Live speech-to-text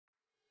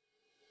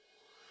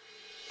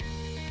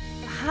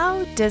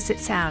How does it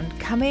sound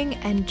coming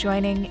and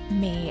joining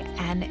me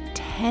and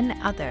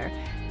 10 other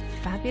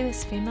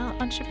fabulous female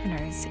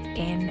entrepreneurs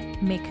in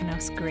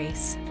Mykonos,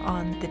 Greece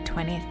on the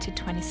 20th to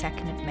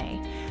 22nd of May?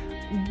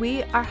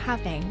 We are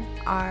having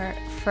our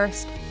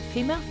first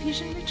female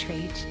fusion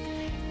retreat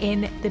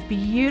in the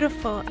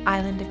beautiful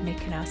island of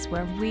Mykonos,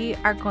 where we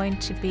are going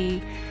to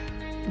be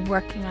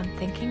working on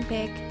thinking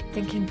big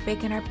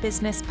in our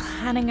business,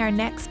 planning our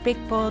next big,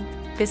 bold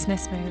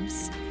business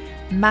moves,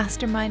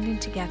 masterminding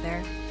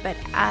together, but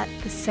at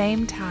the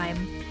same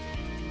time,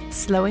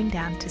 slowing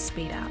down to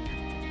speed up.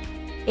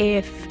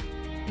 If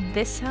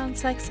this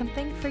sounds like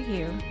something for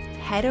you,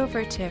 head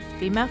over to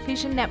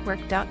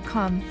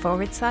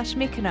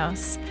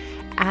femalefusionnetwork.com/Mykonos,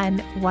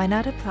 and why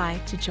not apply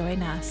to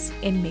join us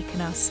in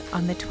Mykonos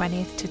on the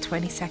 20th to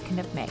 22nd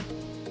of May.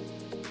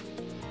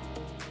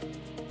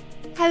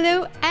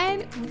 Hello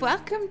and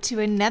welcome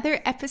to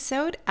another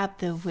episode of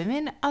the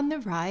Women on the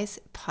Rise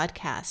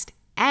podcast.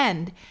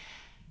 And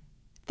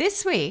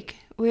this week,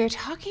 we're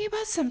talking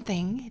about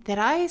something that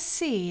I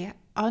see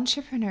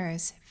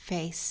entrepreneurs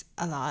face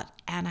a lot,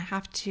 and I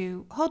have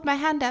to hold my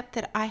hand up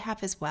that I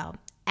have as well.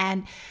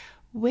 And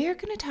we're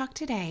going to talk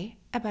today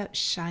about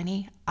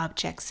shiny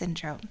object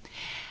syndrome.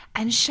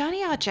 And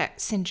shiny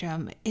object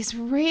syndrome is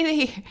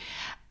really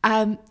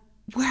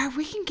where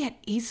we can get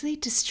easily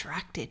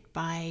distracted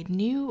by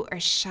new or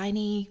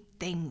shiny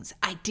things,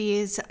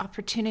 ideas,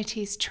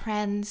 opportunities,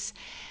 trends,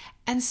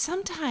 and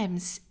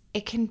sometimes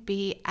it can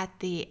be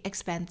at the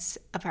expense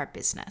of our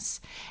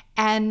business.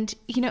 And,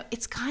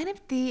 it's kind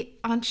of the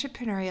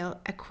entrepreneurial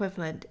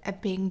equivalent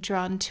of being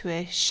drawn to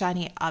a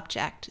shiny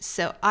object.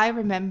 So I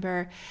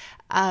remember,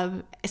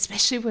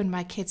 especially when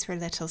my kids were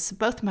little, so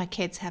both my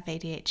kids have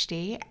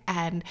ADHD,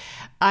 and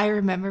I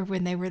remember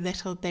when they were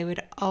little, they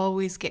would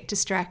always get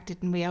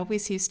distracted, and we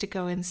always used to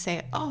go and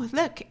say, oh,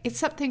 look, it's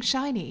something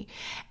shiny.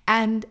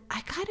 And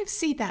I kind of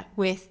see that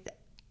with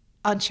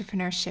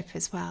entrepreneurship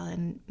as well,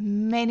 and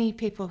many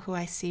people who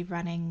I see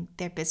running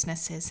their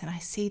businesses, and I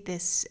see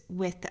this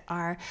with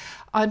our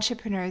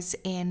entrepreneurs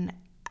in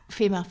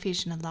Female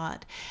Fusion a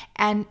lot.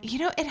 And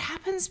it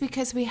happens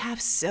because we have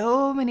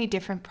so many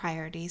different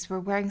priorities. We're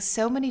wearing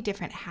so many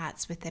different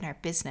hats within our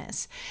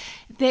business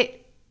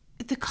that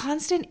the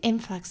constant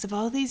influx of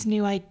all these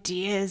new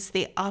ideas,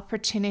 the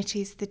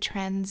opportunities, the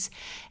trends,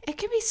 it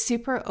can be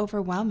super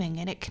overwhelming,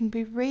 and it can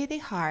be really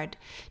hard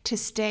to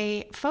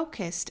stay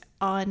focused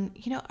on,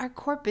 our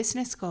core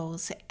business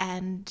goals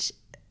and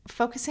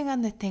focusing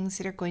on the things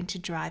that are going to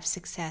drive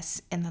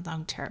success in the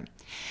long term.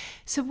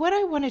 So what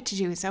I wanted to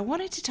do is I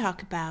wanted to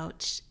talk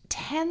about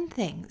 10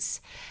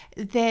 things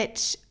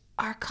that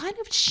are kind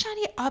of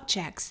shiny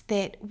objects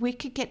that we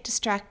could get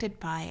distracted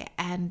by,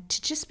 and to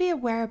just be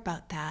aware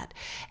about that,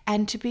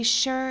 and to be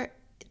sure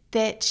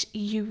that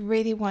you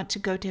really want to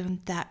go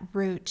down that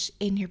route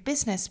in your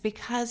business,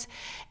 because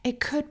it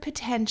could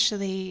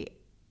potentially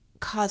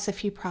cause a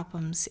few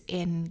problems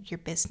in your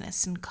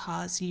business and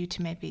cause you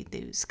to maybe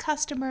lose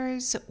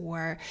customers,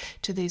 or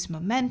to lose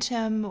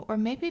momentum, or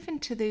maybe even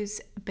to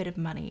lose a bit of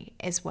money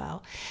as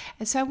well.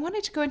 And so I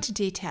wanted to go into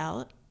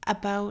detail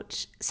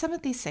about some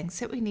of these things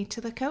that we need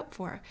to look out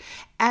for.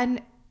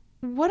 And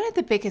one of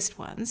the biggest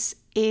ones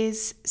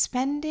is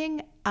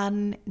spending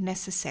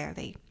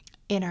unnecessarily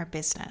in our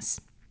business.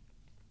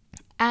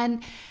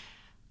 And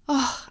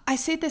I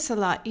see this a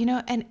lot,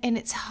 and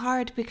it's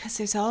hard because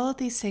there's all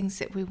these things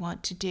that we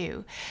want to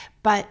do,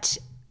 but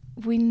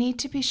we need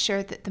to be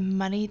sure that the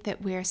money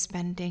that we're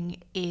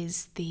spending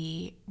is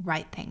the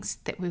right things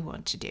that we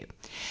want to do.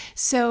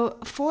 So,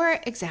 for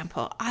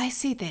example, I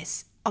see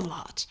this a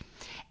lot.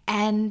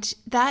 And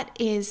that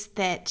is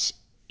that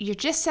you're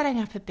just setting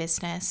up a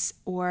business,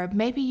 or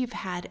maybe you've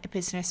had a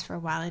business for a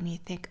while and you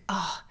think,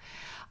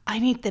 I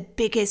need the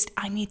biggest,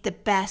 I need the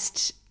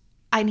best,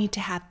 I need to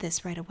have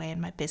this right away in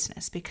my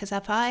business, because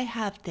if I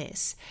have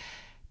this,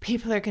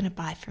 people are going to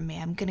buy from me.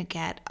 I'm going to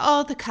get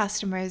all the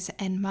customers,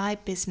 and my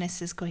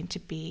business is going to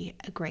be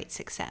a great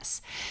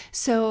success.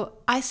 So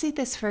I see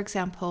this, for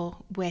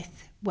example,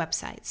 with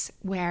websites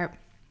where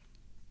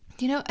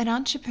an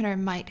entrepreneur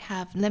might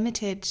have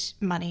limited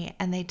money,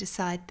 and they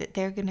decide that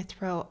they're going to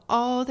throw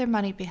all their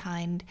money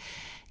behind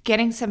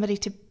getting somebody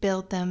to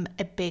build them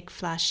a big,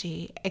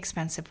 flashy,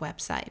 expensive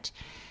website.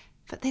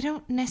 But they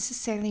don't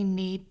necessarily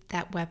need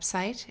that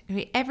website. I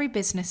mean, every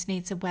business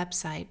needs a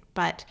website,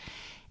 but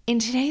in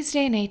today's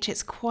day and age,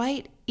 it's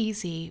quite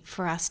easy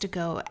for us to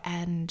go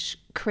and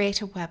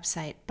create a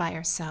website by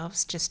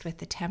ourselves just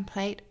with a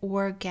template,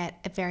 or get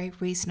a very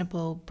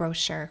reasonable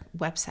brochure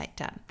website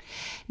done.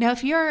 Now,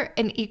 if you're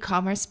an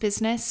e-commerce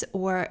business,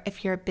 or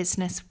if you're a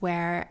business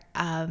where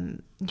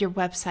your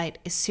website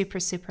is super,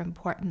 super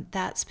important,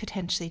 that's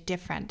potentially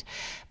different.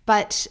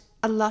 But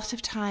a lot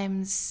of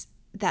times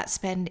that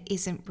spend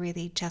isn't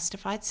really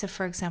justified. So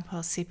for example,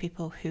 I'll see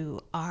people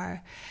who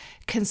are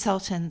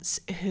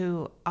consultants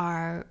who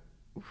are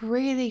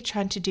really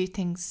trying to do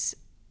things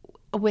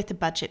with a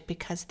budget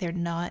because they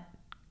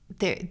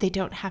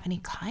don't have any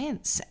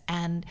clients,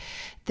 and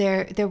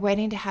they're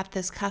waiting to have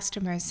those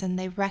customers, and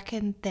they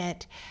reckon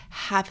that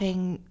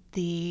having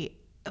the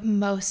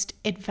most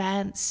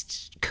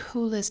advanced,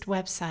 coolest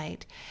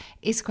website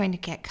is going to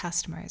get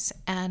customers.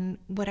 And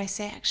what I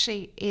say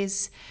actually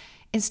is,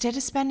 instead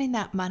of spending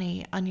that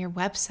money on your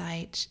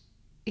website,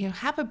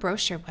 have a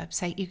brochure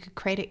website. You could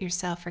create it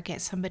yourself or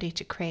get somebody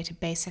to create a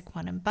basic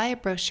one. And by a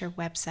brochure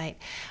website,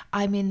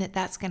 I mean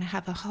that's going to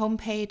have a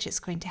homepage, it's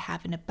going to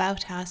have an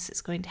about us, it's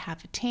going to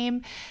have a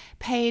team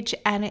page,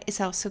 and it is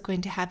also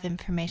going to have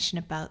information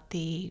about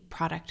the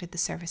product or the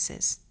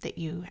services that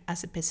you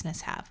as a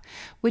business have.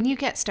 When you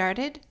get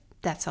started,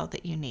 that's all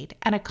that you need.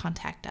 And a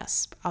contact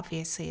us,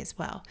 obviously, as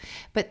well.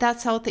 But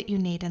that's all that you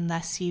need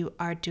unless you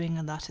are doing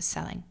a lot of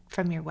selling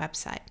from your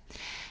website.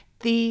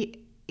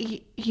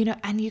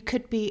 And you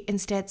could be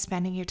instead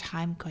spending your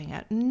time going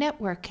out and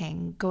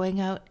networking,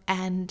 going out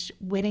and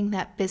winning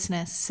that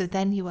business. So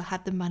then you will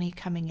have the money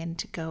coming in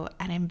to go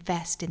and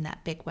invest in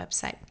that big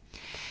website.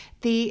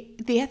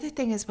 The other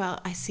thing as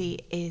well I see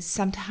is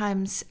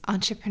sometimes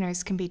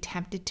entrepreneurs can be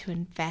tempted to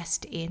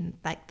invest in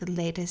like the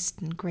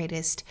latest and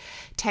greatest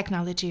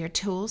technology or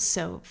tools.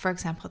 So for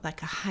example,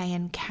 like a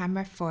high-end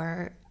camera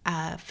for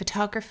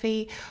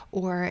photography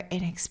or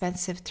an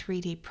expensive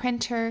 3D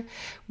printer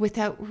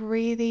without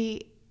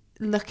really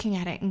looking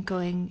at it and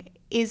going,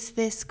 is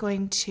this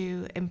going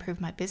to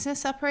improve my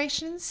business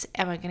operations?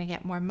 Am I going to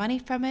get more money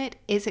from it?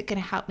 Is it going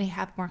to help me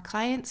have more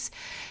clients?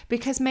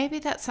 Because maybe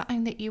that's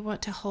something that you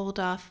want to hold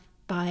off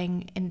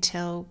buying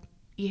until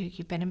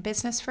you've been in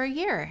business for a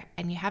year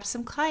and you have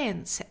some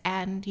clients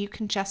and you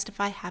can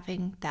justify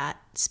having that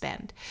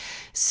spend.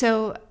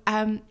 So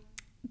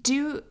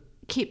do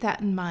keep that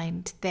in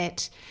mind,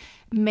 that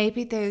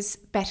maybe there's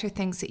better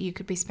things that you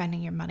could be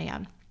spending your money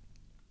on.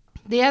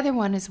 The other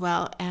one as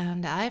well,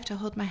 and I have to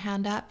hold my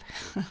hand up,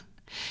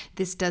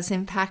 this does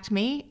impact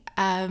me,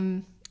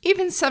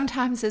 even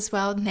sometimes as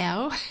well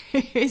now,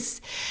 is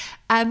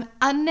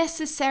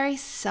unnecessary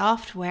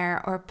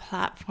software or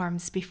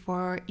platforms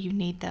before you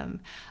need them.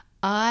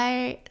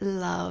 I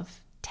love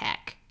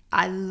tech.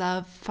 I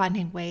love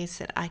finding ways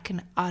that I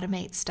can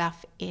automate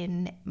stuff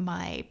in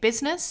my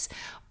business,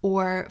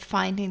 or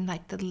finding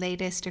like the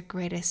latest or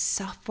greatest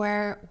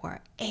software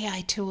or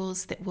AI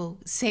tools that will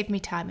save me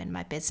time in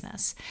my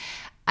business.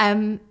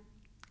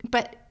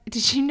 But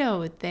did you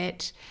know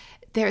that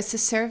there's a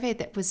survey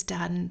that was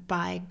done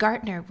by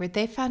Gartner where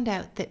they found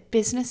out that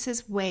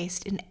businesses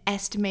waste an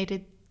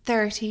estimated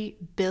 $30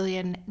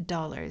 billion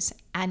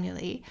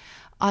annually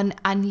on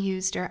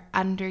unused or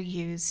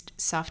underused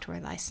software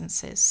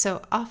licenses.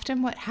 So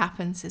often what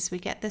happens is we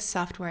get this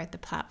software at the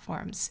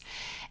platforms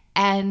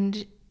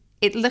and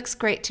it looks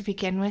great to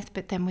begin with,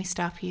 but then we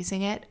stop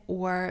using it.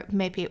 Or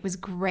maybe it was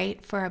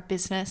great for our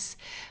business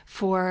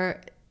for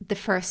the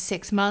first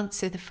 6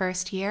 months or the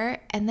first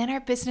year, and then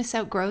our business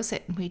outgrows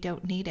it and we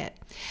don't need it.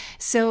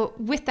 So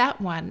with that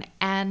one,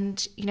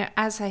 and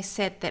as I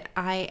said, that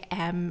I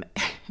am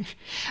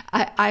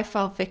I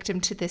fall victim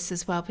to this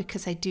as well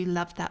because I do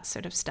love that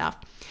sort of stuff,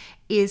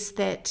 is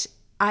that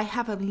I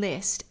have a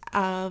list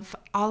of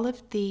all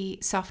of the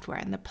software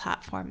and the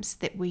platforms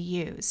that we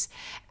use.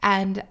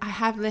 And I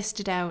have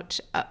listed out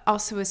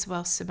also as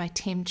well, so my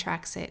team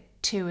tracks it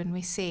too, and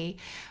we see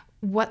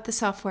what the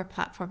software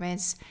platform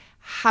is,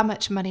 how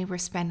much money we're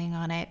spending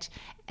on it,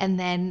 and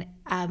then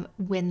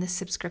when the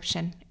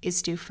subscription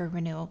is due for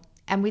renewal.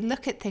 And we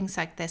look at things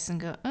like this and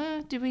go,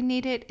 do we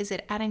need it? Is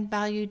it adding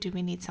value? Do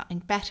we need something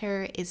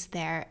better? Is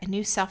there a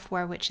new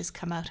software which has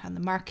come out on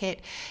the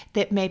market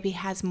that maybe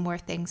has more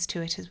things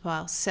to it as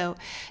well? So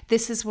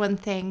this is one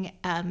thing.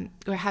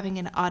 We're having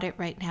an audit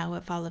right now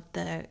of all of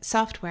the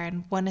software.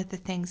 And one of the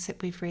things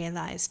that we've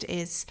realized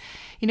is,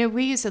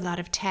 we use a lot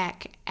of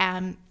tech.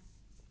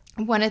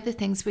 One of the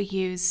things we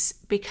use,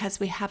 because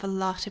we have a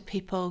lot of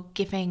people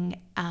giving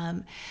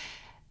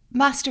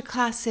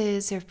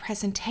masterclasses or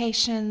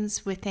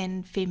presentations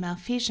within Female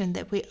Fusion,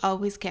 that we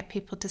always get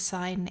people to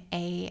sign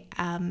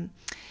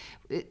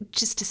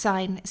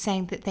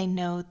saying that they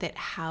know that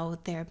how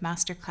their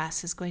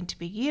masterclass is going to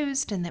be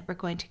used and that we're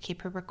going to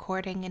keep a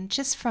recording. And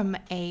just from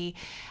a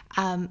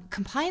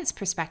compliance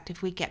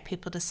perspective, we get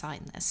people to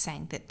sign this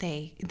saying that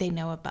they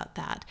know about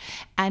that.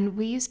 And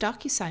we use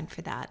DocuSign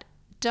for that.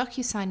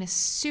 DocuSign is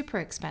super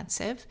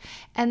expensive.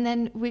 And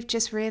then we've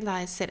just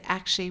realized that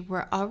actually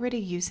we're already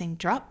using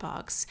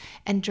Dropbox,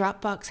 and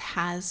Dropbox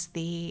has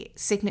the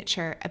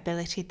signature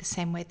ability the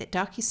same way that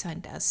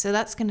DocuSign does. So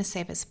that's going to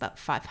save us about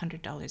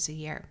 $500 a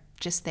year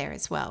just there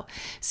as well.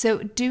 So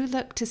do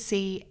look to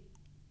see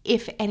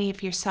if any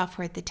of your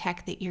software, the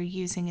tech that you're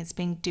using, is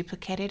being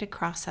duplicated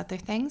across other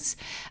things.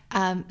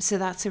 So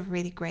that's a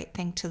really great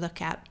thing to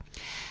look at.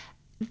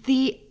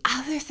 The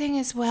other thing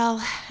as well,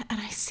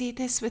 and I see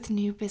this with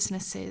new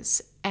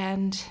businesses,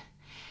 and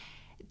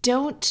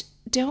don't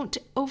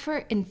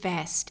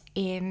over-invest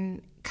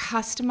in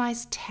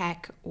customized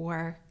tech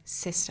or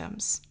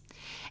systems.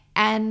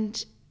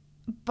 And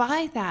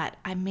by that,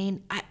 I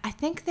mean, I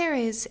think there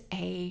is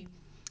a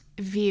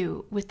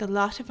view with a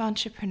lot of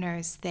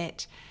entrepreneurs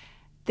that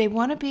they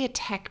want to be a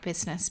tech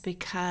business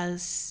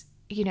because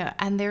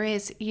and there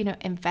is,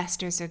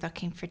 investors are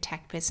looking for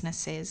tech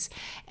businesses.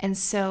 And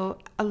so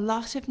a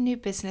lot of new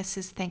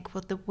businesses think,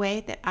 well, the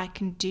way that I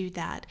can do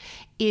that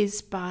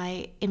is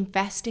by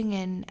investing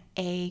in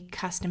a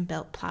custom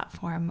built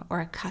platform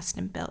or a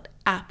custom built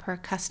app or a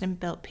custom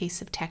built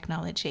piece of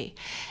technology.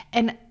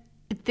 And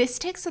this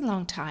takes a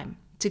long time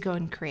to go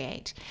and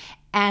create.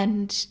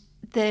 And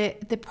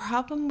the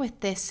problem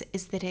with this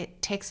is that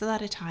it takes a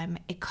lot of time,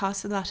 it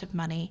costs a lot of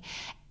money,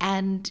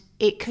 and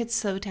it could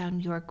slow down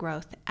your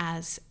growth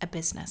as a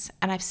business.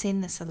 And I've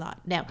seen this a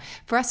lot. Now,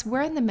 for us,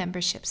 we're in the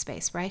membership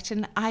space, right?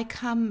 And I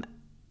come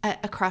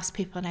across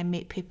people and I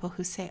meet people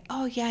who say,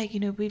 oh yeah,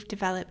 we've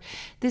developed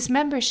this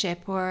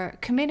membership or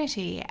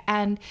community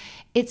and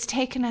it's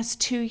taken us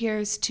 2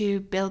 years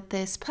to build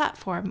this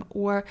platform,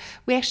 or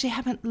we actually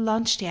haven't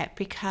launched yet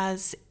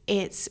because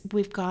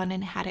we've gone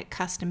and had it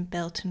custom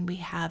built and we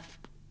have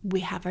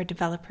our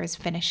developers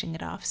finishing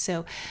it off,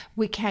 so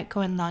we can't go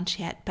and launch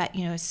yet. But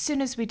as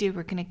soon as we do,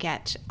 we're going to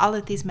get all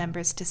of these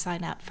members to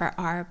sign up for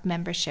our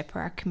membership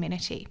or our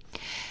community.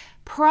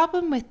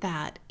 Problem with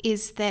that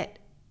is that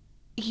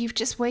you've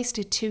just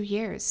wasted 2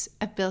 years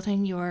of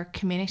building your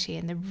community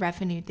and the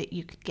revenue that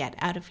you could get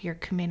out of your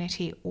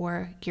community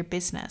or your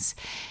business.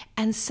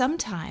 And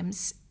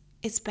sometimes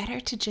it's better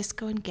to just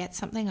go and get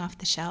something off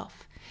the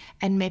shelf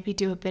and maybe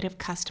do a bit of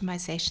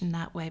customization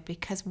that way,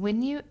 because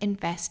when you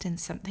invest in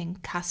something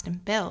custom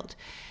built,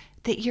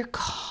 that you're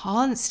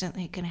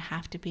constantly going to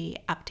have to be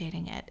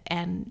updating it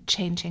and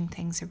changing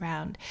things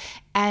around.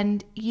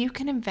 And you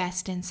can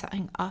invest in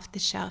something off the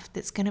shelf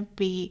that's going to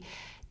be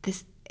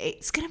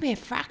it's going to be a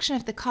fraction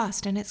of the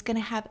cost and it's going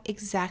to have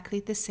exactly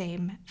the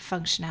same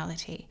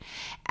functionality.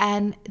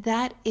 And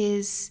that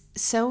is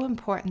so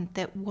important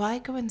that why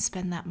go and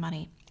spend that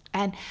money?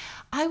 And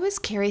I was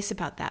curious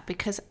about that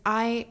because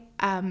I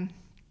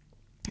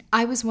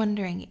was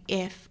wondering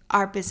if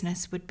our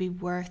business would be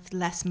worth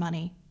less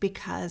money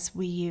because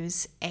we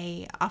use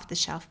a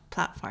off-the-shelf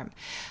platform.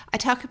 I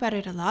talk about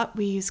it a lot.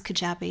 We use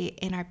Kajabi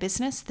in our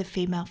business. The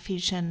Female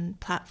Fusion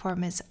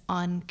platform is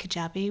on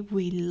Kajabi.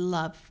 We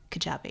love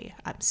Kajabi.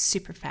 I'm a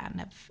super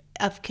fan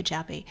of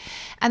Kajabi.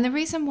 And the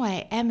reason why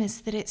I am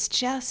is that it's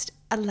just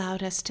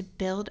allowed us to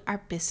build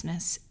our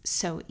business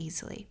so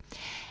easily.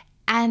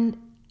 And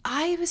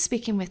I was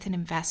speaking with an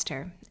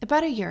investor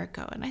about a year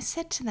ago, and I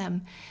said to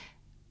them,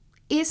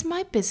 is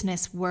my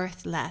business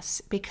worth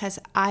less because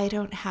I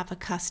don't have a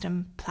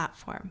custom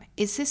platform?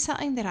 Is this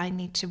something that I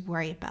need to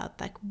worry about?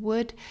 Like,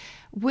 would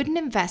an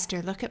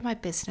investor look at my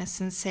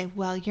business and say,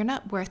 well, you're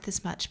not worth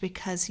as much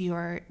because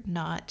you're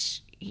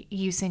not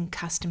using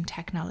custom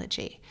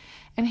technology?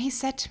 And he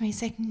said to me,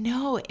 he's like,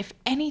 no, if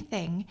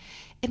anything,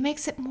 it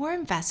makes it more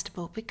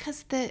investable,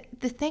 because the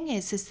thing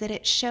is that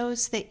it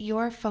shows that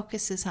your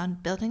focus is on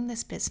building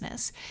this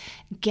business,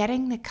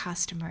 getting the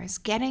customers,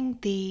 getting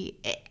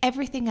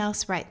everything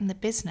else right in the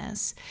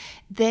business,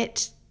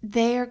 that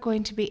they are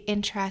going to be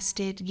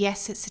interested.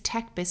 Yes, it's a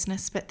tech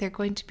business, but they're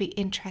going to be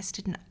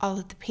interested in all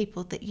of the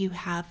people that you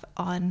have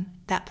on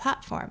that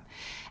platform.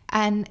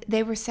 And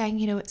they were saying,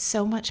 it's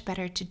so much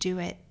better to do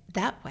it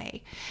that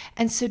way.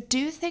 And so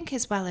do think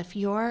as well, if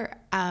you're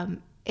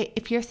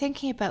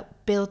thinking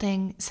about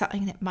building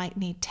something that might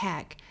need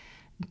tech,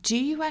 do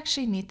you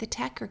actually need the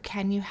tech, or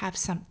can you have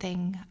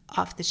something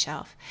off the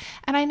shelf?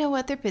 And I know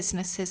other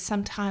businesses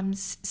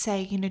sometimes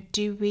say,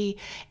 do we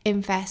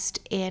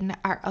invest in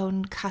our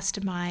own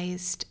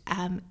customized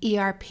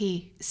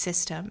ERP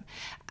system?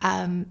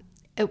 And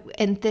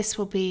this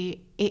will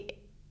be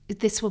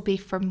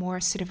for more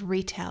sort of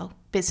retail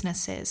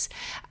businesses.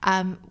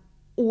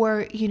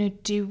 Or,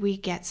 do we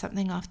get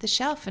something off the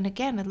shelf? And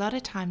again, a lot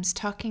of times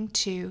talking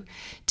to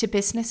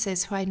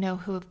businesses who I know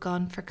who have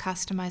gone for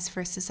customized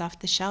versus off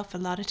the shelf, a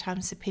lot of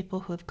times the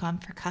people who have gone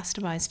for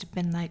customized have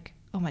been like,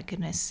 oh my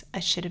goodness, I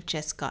should have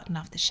just gotten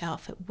off the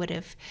shelf. It would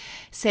have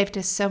saved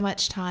us so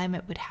much time.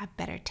 It would have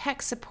better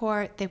tech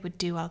support. They would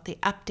do all the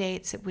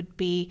updates. It would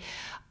be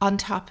on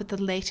top of the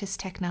latest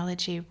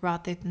technology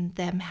rather than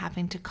them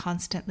having to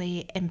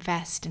constantly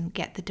invest and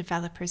get the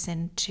developers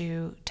in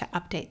to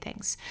update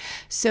things.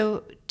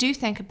 So do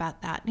think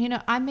about that.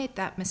 I made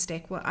that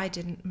mistake. Well, I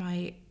didn't.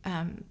 My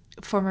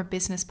former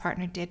business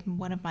partner did in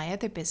one of my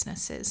other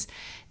businesses,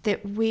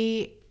 that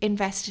we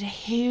invested a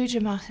huge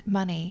amount of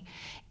money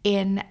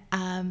in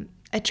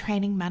a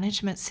training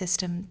management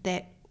system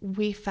that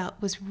we felt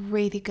was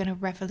really going to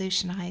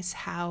revolutionize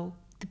how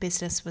the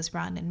business was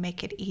run and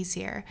make it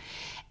easier.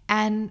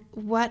 And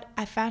what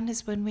I found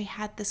is when we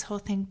had this whole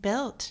thing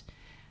built,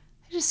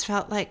 I just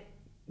felt like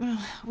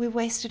we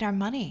wasted our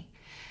money,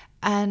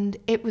 and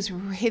it was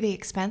really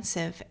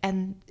expensive,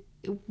 and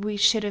we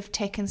should have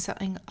taken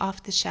something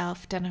off the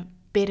shelf, done a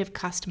bit of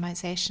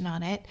customization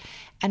on it,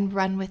 and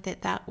run with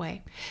it that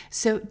way.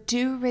 So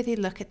do really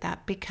look at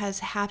that, because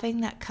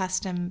having that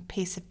custom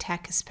piece of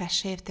tech,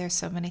 especially if there's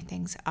so many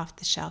things off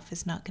the shelf,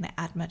 is not going to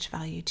add much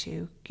value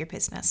to your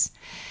business.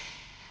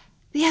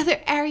 The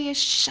other area is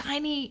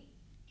shiny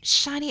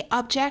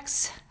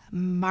objects,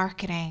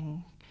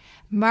 marketing.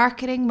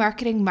 Marketing,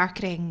 marketing,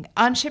 marketing.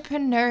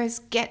 Entrepreneurs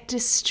get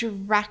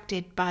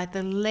distracted by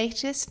the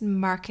latest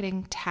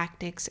marketing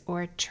tactics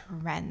or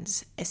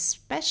trends,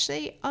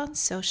 especially on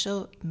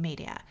social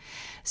media.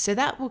 So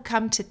that will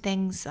come to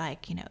things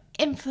like,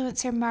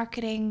 influencer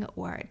marketing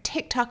or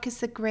TikTok is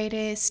the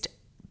greatest,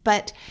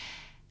 but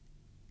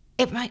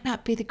it might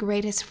not be the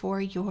greatest for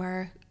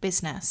your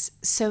business.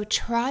 So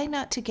try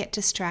not to get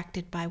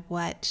distracted by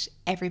what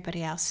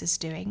everybody else is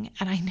doing.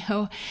 And I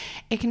know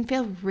it can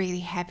feel really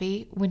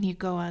heavy when you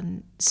go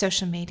on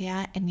social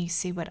media and you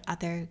see what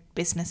other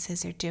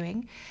businesses are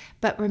doing.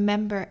 But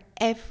remember,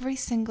 every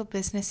single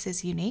business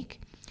is unique.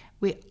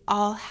 We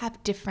all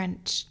have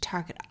different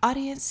target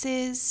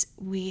audiences.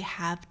 We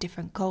have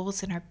different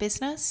goals in our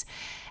business.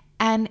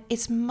 And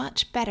it's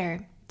much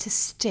better to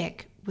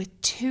stick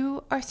with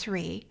 2 or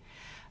 3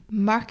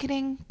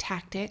 marketing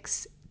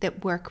tactics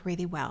that work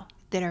really well,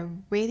 that are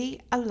really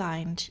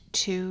aligned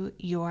to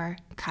your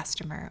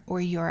customer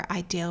or your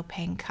ideal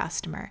paying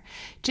customer.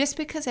 Just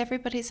because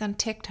everybody's on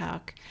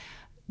TikTok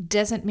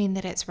doesn't mean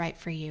that it's right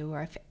for you,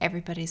 or if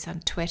everybody's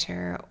on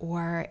Twitter,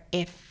 or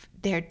if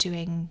they're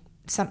doing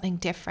something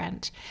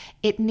different.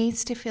 It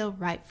needs to feel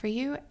right for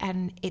you,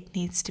 and it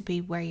needs to be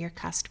where your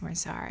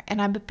customers are.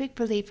 And I'm a big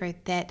believer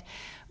that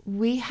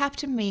we have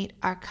to meet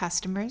our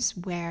customers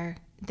where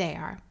they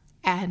are.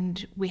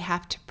 And we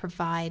have to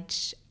provide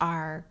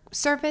our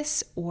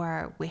service,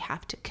 or we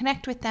have to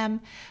connect with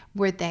them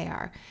where they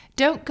are.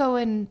 Don't go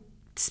and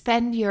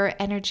spend your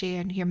energy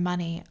and your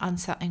money on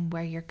something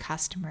where your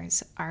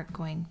customers are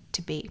going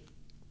to be.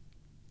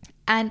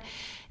 And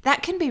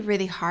that can be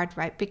really hard,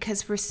 right?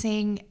 Because we're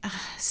seeing,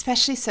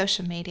 especially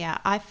social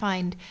media, I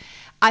find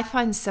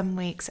some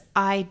weeks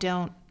I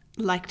don't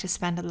like to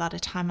spend a lot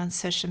of time on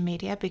social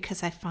media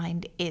because I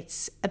find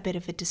it's a bit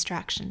of a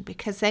distraction,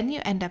 because then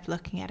you end up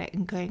looking at it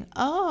and going,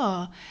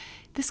 oh,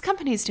 this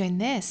company is doing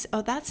this.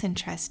 Oh, that's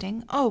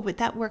interesting. Oh, would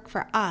that work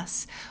for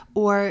us?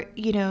 Or,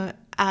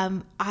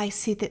 I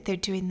see that they're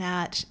doing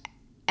that,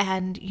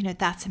 and,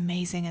 that's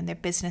amazing, and their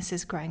business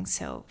is growing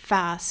so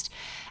fast,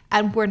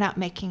 and we're not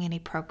making any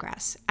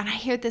progress. And I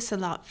hear this a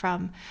lot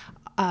from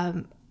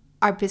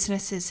our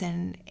businesses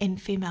in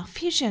Female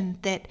Fusion,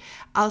 that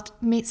I'll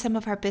meet some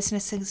of our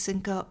businesses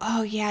and go,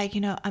 oh yeah,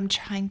 I'm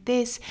trying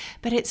this,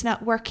 but it's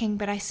not working,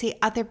 but I see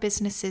other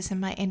businesses in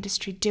my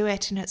industry do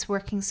it and it's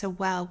working so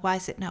well. Why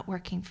is it not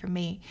working for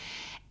me?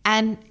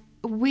 And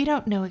we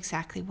don't know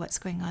exactly what's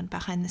going on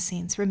behind the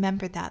scenes.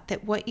 Remember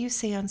that what you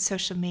see on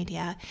social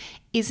media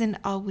isn't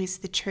always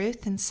the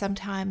truth. And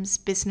sometimes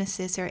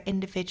businesses or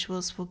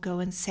individuals will go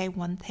and say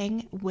one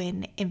thing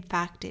when in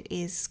fact it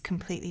is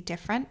completely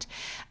different.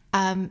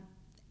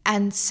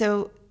 And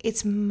so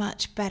it's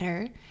much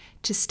better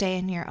to stay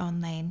in your own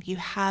lane. You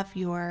have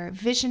your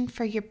vision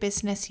for your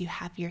business, you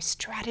have your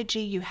strategy,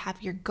 you have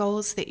your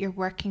goals that you're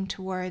working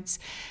towards,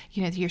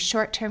 your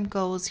short-term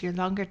goals, your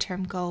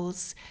longer-term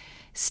goals.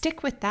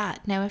 Stick with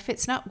that. Now, if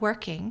it's not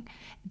working,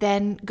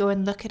 then go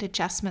and look at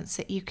adjustments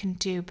that you can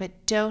do,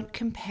 but don't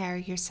compare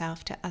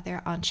yourself to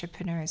other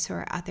entrepreneurs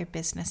or other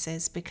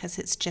businesses, because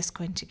it's just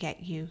going to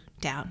get you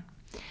down.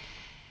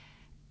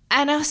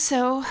 And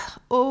also,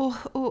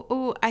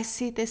 I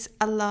see this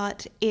a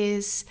lot,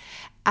 is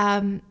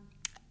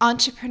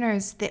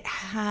entrepreneurs that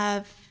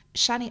have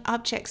shiny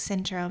object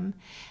syndrome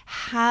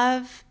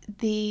have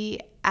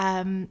the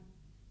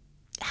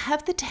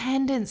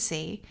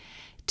tendency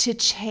to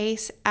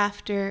chase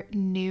after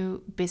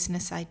new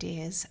business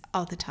ideas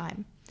all the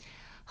time.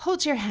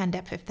 Hold your hand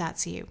up if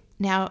that's you.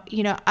 Now,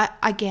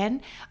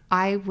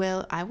 I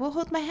will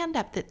hold my hand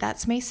up that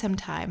that's me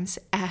sometimes.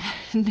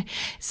 And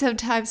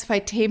sometimes my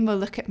team will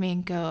look at me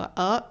and go,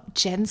 oh,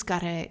 Jen's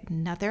got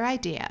another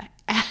idea.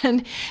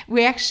 And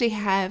we actually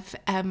have,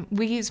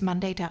 we use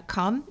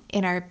Monday.com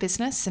in our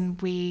business,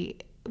 and we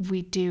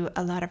do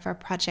a lot of our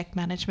project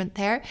management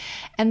there.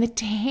 And the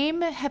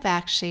team have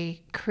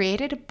actually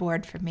created a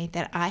board for me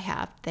that I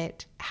have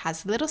that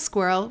has a little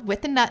squirrel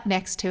with a nut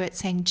next to it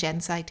saying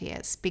Jen's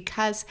ideas.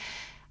 Because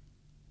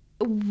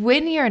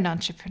when you're an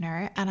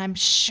entrepreneur, and I'm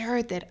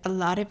sure that a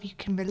lot of you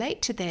can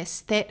relate to this,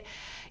 that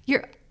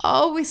you're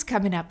always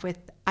coming up with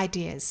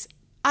ideas.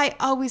 I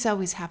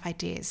always have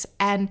ideas.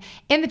 And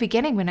in the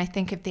beginning, when I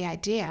think of the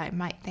idea, I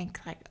might think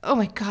like, oh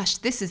my gosh,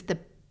 this is the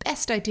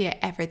best idea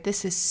ever.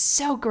 This is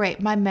so great.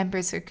 My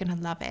members are going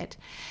to love it.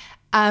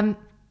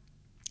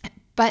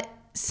 But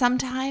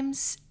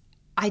sometimes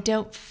I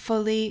don't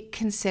fully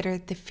consider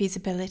the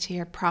feasibility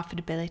or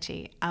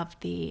profitability of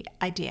the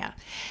idea.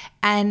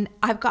 And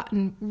I've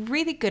gotten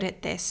really good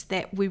at this,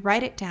 that we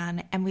write it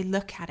down and we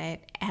look at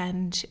it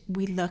and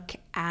we look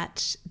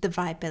at the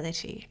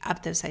viability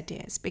of those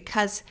ideas.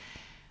 Because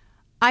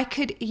I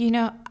could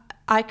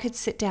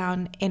sit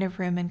down in a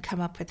room and come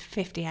up with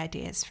 50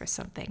 ideas for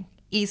something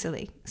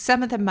easily.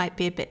 Some of them might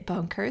be a bit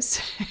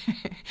bonkers.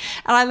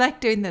 And I like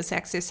doing those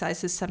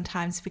exercises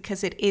sometimes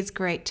because it is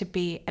great to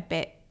be a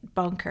bit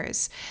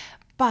bonkers.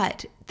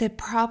 But the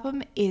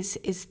problem is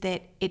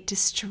that it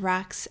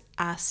distracts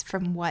us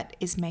from what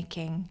is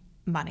making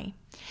money.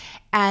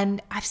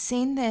 And I've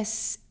seen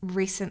this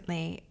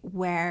recently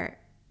where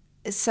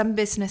some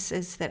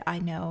businesses that I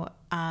know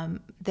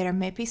that are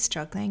maybe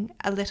struggling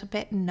a little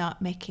bit and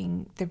not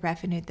making the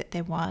revenue that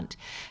they want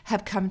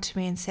have come to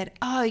me and said,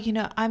 oh,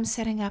 I'm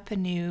setting up a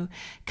new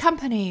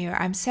company, or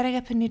I'm setting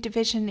up a new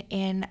division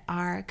in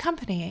our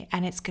company,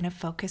 and it's going to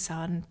focus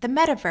on the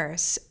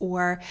metaverse,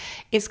 or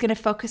it's going to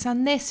focus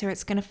on this, or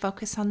it's going to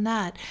focus on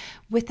that,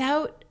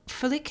 without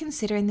fully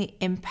considering the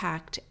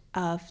impact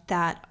of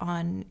that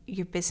on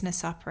your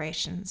business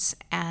operations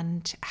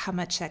and how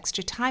much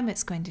extra time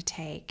it's going to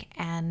take,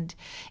 and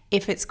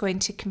if it's going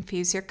to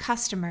confuse your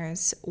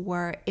customers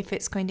or if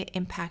it's going to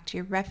impact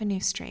your revenue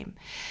stream.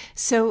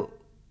 So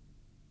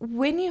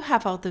when you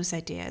have all those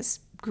ideas,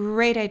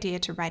 great idea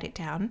to write it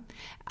down,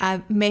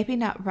 maybe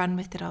not run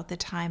with it all the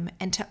time,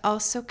 and to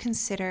also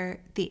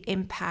consider the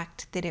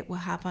impact that it will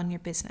have on your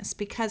business.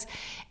 Because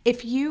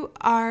if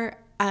you're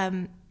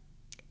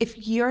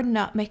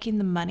not making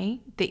the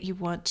money that you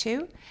want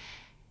to,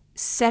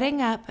 setting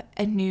up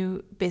a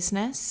new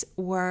business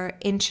or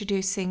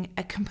introducing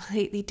a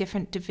completely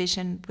different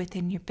division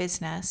within your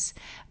business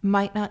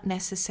might not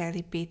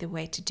necessarily be the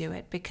way to do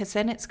it, because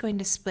then it's going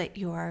to split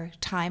your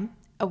time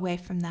away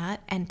from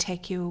that and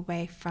take you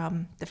away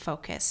from the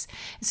focus.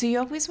 So you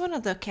always want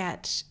to look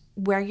at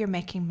where you're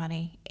making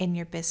money in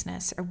your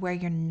business, or where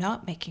you're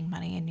not making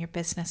money in your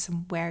business,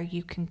 and where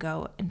you can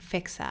go and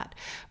fix that,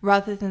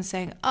 rather than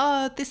saying,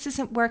 oh, this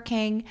isn't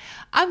working,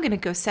 I'm going to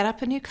go set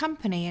up a new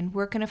company and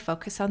we're going to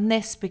focus on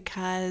this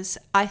because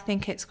I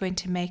think it's going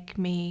to make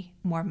me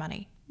more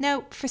money.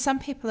 Now, for some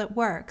people it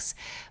works,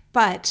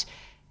 but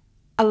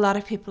a lot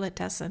of people it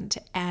doesn't,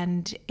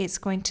 and it's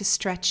going to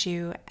stretch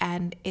you,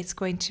 and it's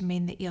going to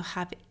mean that you'll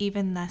have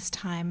even less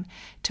time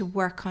to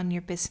work on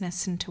your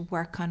business and to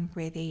work on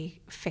really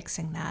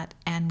fixing that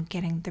and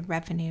getting the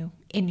revenue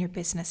in your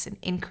business and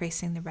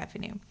increasing the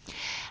revenue.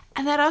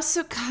 And that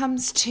also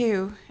comes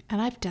to,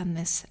 and I've done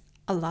this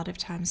a lot of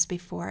times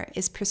before,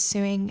 is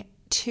pursuing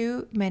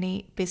too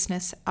many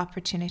business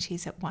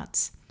opportunities at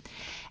once.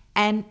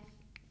 And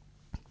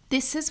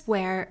this is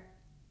where,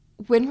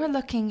 when we're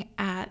looking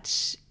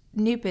at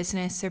new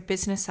business or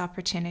business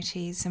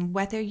opportunities, and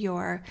whether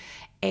you're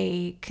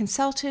a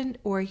consultant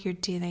or you're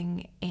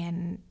dealing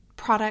in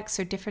products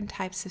or different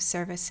types of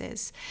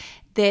services,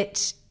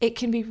 that it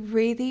can be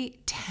really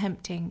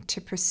tempting to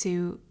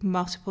pursue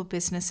multiple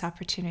business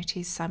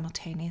opportunities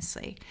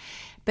simultaneously.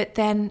 But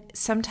then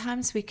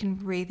sometimes we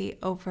can really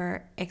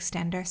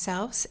overextend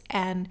ourselves,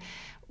 and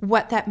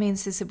what that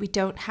means is that we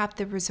don't have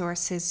the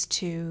resources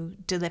to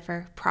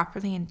deliver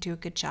properly and do a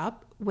good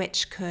job,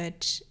 which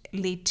could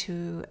lead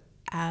to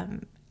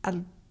a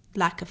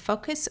lack of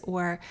focus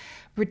or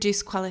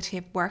reduced quality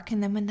of work.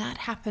 And then when that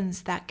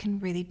happens, that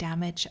can really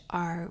damage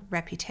our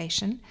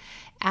reputation.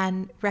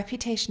 And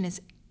reputation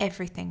is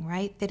everything,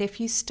 right? That if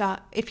you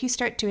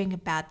start doing a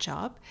bad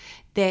job,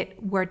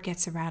 that word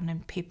gets around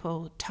and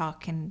people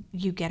talk, and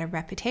you get a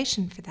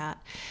reputation for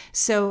that.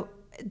 So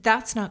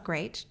that's not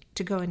great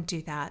to go and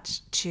do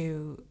that,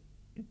 to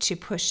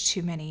push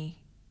too many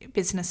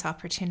business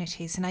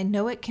opportunities. And I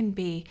know it can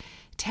be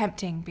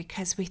tempting,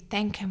 because we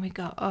think and we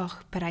go, oh,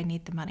 but I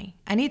need the money.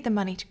 I need the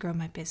money to grow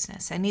my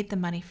business. I need the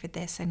money for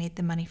this. I need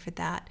the money for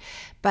that.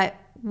 But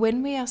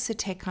when we also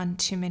take on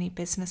too many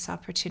business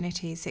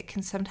opportunities, it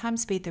can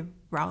sometimes be the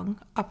wrong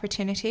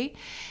opportunity.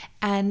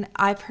 And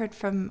I've heard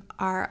from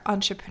our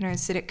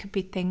entrepreneurs that it could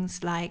be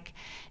things like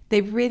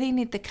they really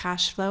need the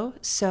cash flow,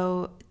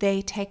 so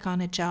they take on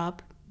a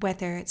job,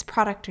 whether it's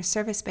product or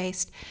service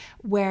based,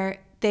 where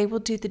they will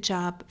do the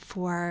job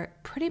for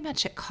pretty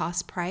much at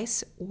cost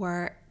price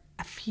or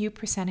a few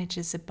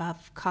percentages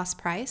above cost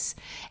price,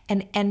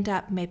 and end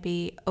up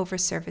maybe over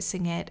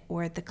servicing it,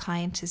 or the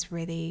client is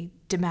really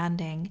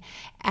demanding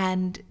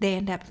and they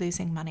end up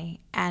losing money.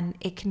 And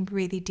it can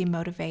really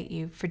demotivate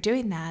you for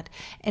doing that.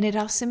 And it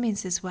also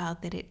means as well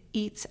that it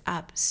eats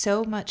up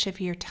so much of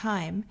your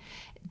time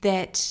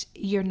that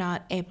you're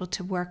not able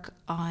to work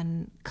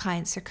on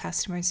clients or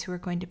customers who are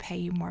going to pay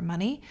you more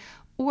money.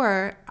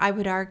 Or I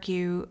would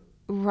argue,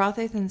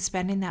 rather than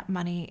spending that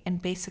money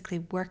and basically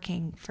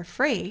working for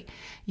free,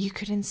 you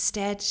could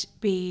instead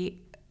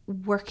be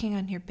working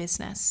on your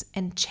business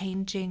and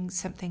changing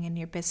something in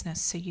your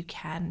business so you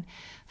can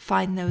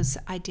find those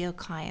ideal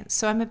clients.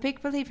 So I'm a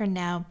big believer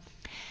now,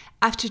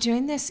 after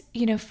doing this,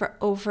 for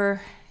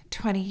over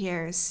 20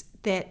 years,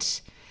 that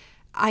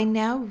I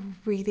now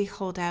really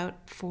hold out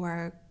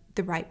for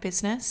the right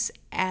business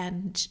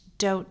and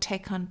don't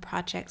take on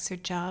projects or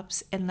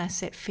jobs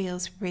unless it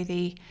feels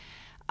really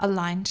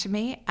aligned to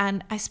me.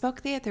 And I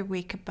spoke the other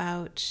week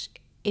about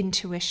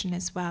intuition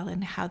as well,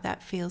 and how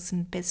that feels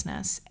in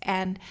business.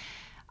 And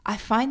I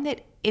find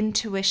that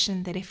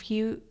intuition, that if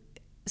you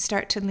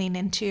start to lean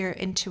into your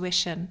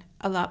intuition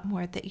a lot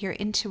more, that your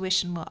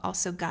intuition will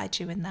also guide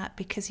you in that,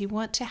 because you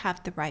want to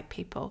have the right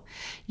people.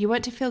 You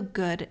want to feel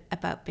good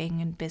about being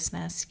in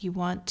business. You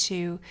want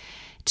to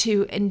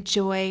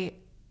enjoy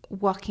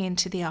walking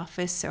into the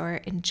office, or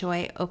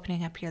enjoy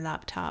opening up your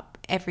laptop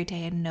every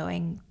day and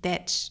knowing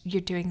that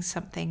you're doing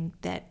something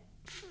that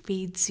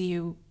feeds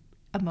you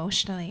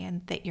emotionally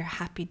and that you're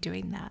happy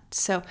doing that.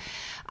 So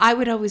I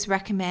would always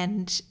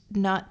recommend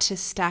not to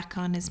stack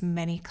on as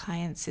many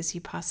clients as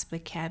you possibly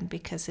can,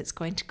 because it's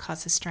going to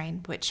cause a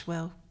strain, which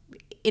will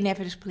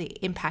inevitably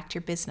impact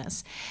your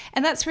business.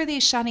 And that's really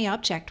a shiny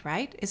object,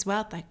 right? As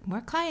well, like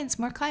more clients,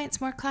 more clients,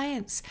 more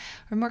clients,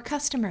 or more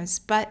customers,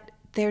 but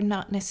they're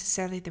not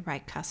necessarily the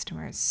right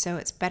customers. So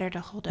it's better to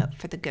hold out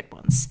for the good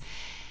ones.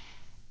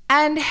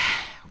 And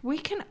we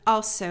can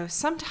also,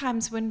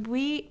 sometimes when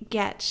we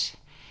get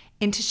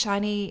into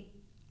shiny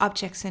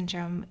object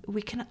syndrome,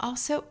 we can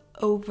also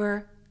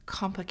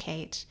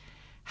overcomplicate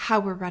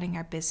how we're running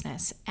our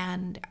business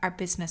and our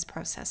business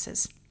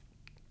processes.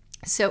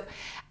 So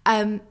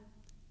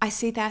I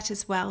see that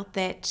as well,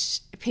 that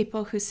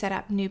people who set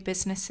up new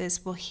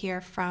businesses will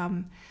hear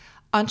from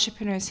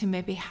entrepreneurs who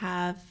maybe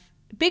have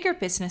bigger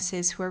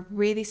businesses who are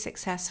really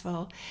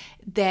successful,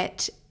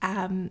 that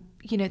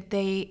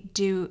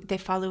they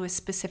follow a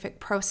specific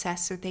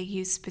process, or they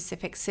use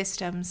specific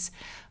systems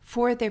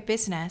for their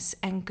business,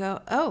 and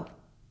go, oh,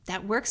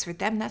 that works for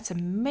them, that's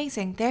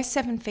amazing, they're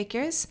 7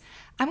 figures,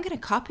 I'm going to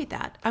copy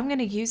that, I'm going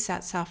to use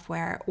that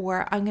software,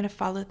 or I'm going to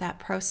follow that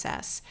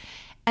process.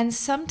 And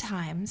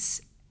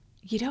sometimes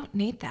you don't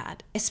need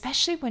that,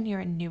 especially when you're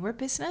a newer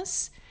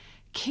business.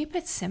 Keep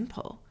it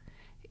simple.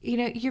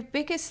 Your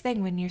biggest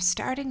thing when you're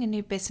starting a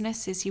new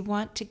business is you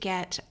want to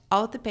get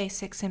all the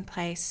basics in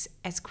place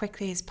as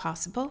quickly as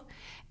possible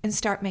and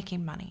start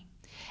making money.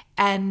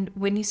 And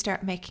when you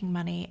start making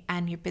money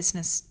and your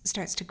business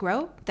starts to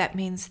grow, that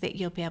means that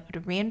you'll be able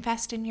to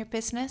reinvest in your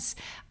business,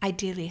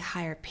 ideally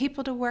hire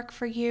people to work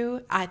for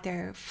you,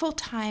 either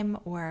full-time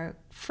or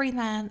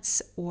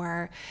freelance,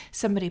 or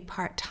somebody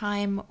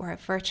part-time, or a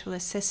virtual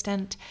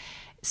assistant.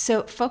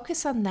 So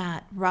focus on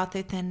that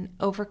rather than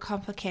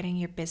overcomplicating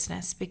your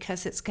business,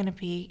 because it's going to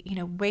be,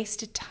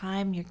 wasted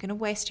time. You're going to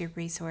waste your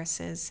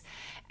resources,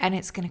 and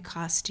it's going to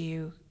cost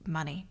you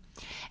money.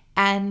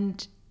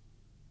 And,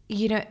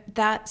 we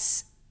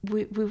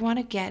want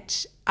to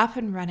get up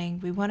and running.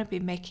 We want to be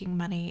making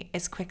money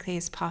as quickly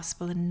as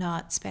possible and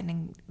not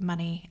spending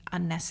money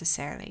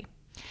unnecessarily.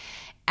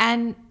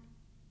 And,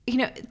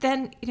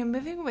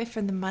 moving away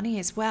from the money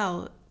as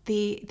well,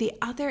 the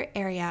other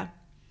area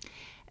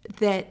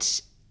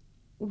that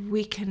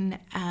we can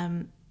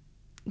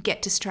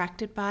get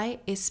distracted by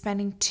is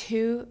spending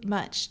too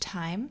much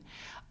time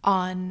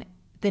on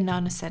the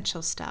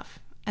non-essential stuff.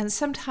 And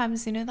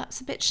sometimes, that's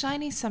a bit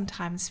shiny.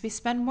 Sometimes we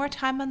spend more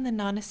time on the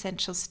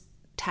non-essential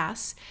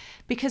tasks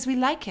because we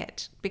like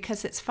it,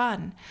 because it's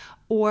fun,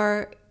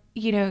 or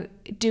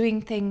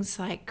doing things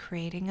like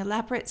creating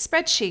elaborate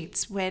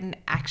spreadsheets when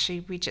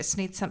actually we just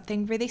need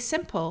something really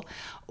simple,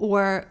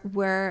 or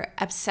we're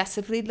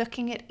obsessively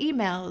looking at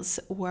emails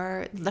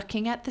or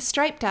looking at the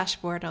Stripe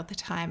dashboard all the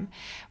time,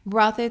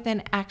 rather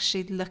than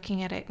actually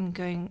looking at it and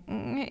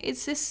going,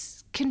 is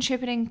this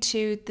contributing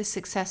to the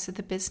success of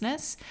the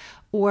business,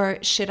 or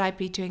should I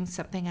be doing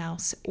something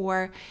else?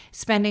 Or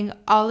spending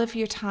all of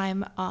your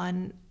time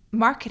on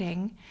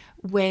marketing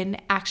when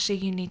actually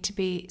you need to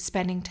be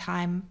spending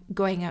time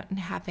going out and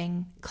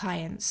having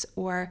clients,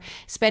 or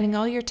spending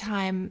all your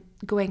time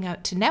going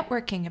out to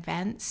networking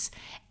events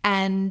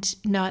and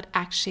not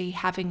actually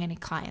having any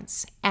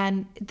clients.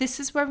 And this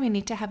is where we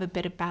need to have a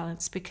bit of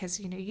balance, because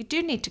you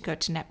do need to go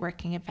to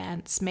networking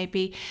events.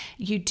 Maybe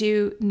you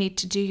do need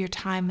to do your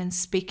time and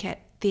speak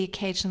at the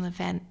occasional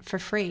event for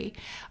free,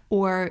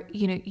 or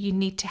you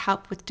need to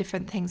help with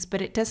different things,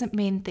 but it doesn't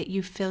mean that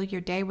you fill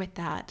your day with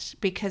that,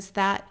 because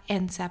that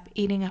ends up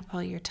eating up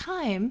all your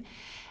time,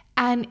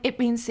 and it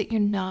means that you're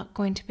not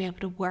going to be able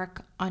to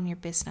work on your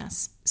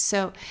business.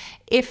 So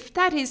if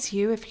that is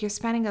you, if you're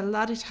spending a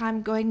lot of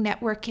time going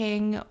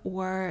networking,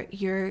 or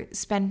you're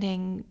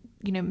spending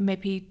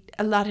maybe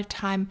a lot of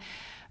time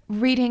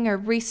reading or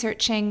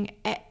researching,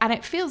 and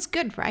it feels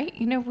good, right?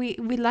 We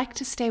like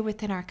to stay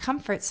within our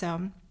comfort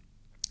zone.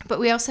 But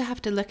we also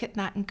have to look at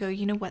that and go,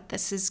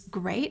 this is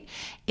great.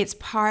 It's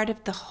part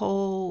of the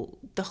whole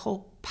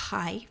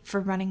pie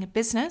for running a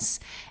business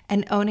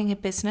and owning a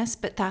business,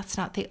 but that's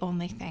not the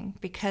only thing,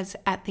 because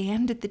at the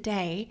end of the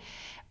day,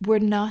 we're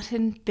not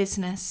in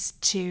business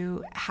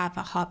to have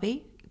a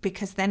hobby,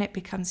 because then it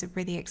becomes a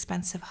really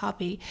expensive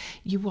hobby.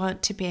 You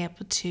want to be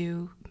able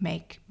to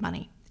make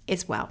money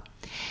as well.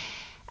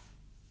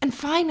 And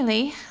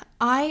finally,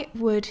 I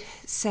would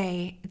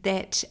say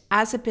that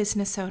as a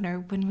business owner,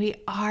 when we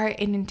are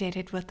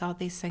inundated with all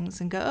these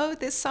things and go, oh,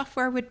 this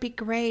software would be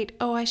great,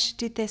 oh, I should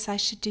do this, I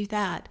should do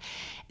that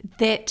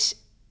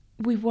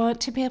we want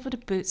to be able to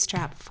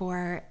bootstrap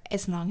for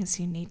as long as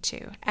you need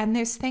to. And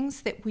there's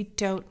things that we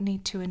don't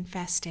need to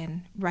invest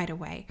in right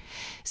away.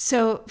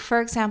 So, for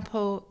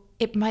example,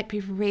 it might be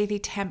really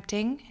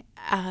tempting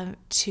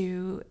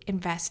to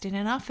invest in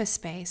an office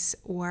space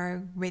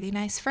or really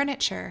nice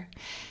furniture.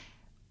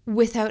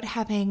 without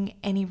having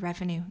any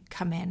revenue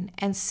come in.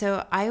 And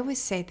so I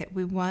always say that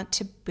we want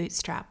to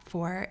bootstrap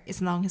for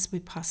as long as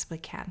we possibly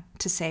can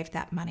to save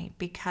that money,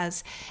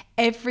 because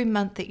every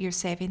month that you're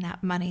saving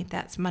that money,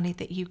 that's money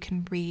that you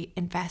can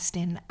reinvest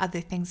in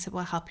other things that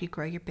will help you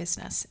grow your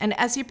business. And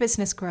as your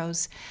business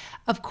grows,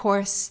 of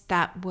course,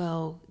 that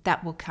will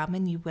come,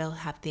 and you will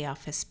have the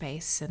office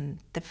space and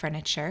the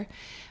furniture.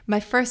 My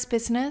first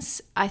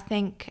business, I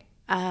think,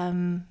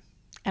 and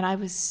I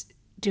was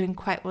doing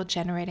quite well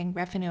generating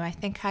revenue. I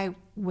think I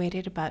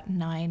waited about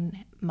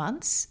 9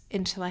 months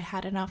until I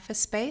had an office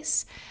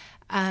space.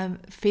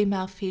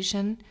 Female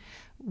Fusion,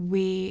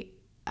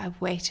 I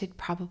waited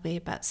probably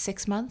about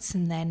 6 months,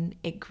 and then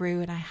it grew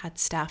and I had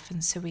staff,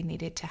 and so we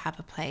needed to have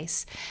a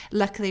place.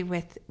 Luckily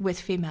with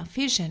Female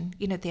Fusion,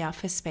 the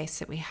office space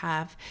that we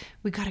have,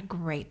 we got a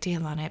great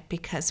deal on it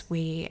because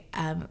we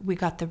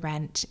got the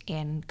rent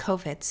in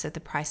COVID, so the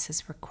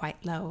prices were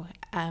quite low.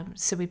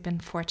 So we've been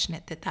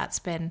fortunate that that's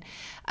been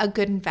a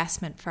good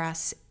investment for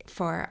us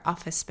for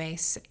office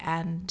space,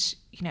 and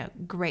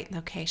great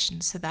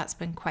location. So that's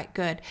been quite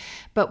good.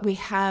 But we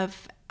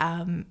have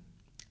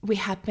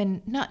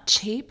been not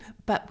cheap,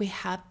 but we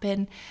have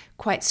been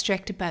quite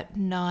strict about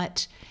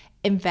not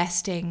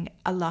investing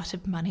a lot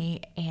of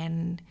money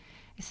in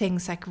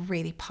things like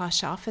really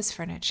posh office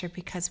furniture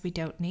because we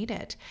don't need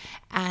it.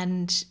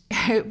 And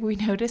we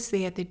noticed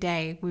the other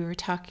day, we were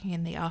talking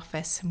in the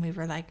office and we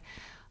were like,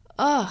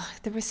 oh,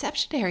 the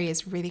reception area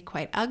is really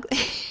quite ugly.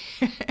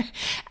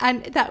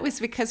 And that was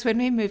because when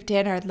we moved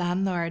in, our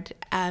landlord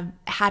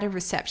had a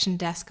reception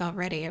desk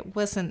already. It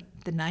wasn't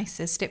the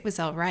nicest. It was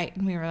all right.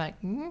 And we were like,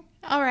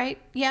 all right,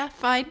 yeah,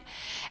 fine.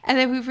 And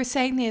then we were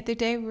saying the other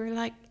day, we were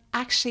like,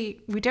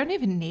 actually, we don't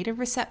even need a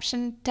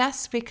reception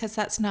desk because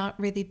that's not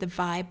really the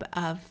vibe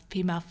of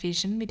Female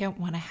Fusion. We don't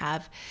want to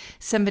have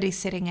somebody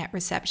sitting at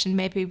reception.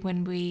 Maybe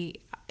when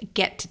we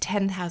get to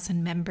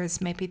 10,000 members,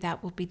 maybe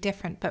that will be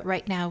different. But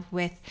right now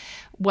with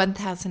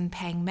 1,000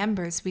 paying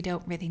members, we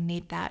don't really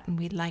need that. And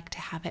we like to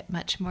have it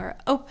much more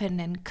open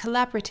and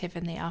collaborative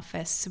in the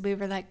office. So we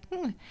were like,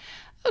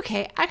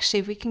 okay,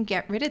 actually, we can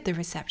get rid of the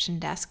reception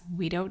desk.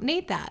 We don't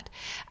need that.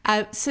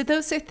 So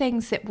those are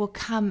things that will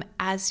come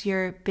as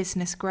your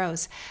business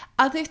grows.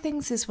 Other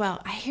things as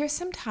well. I hear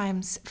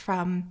sometimes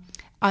from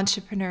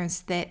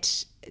entrepreneurs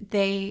that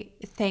they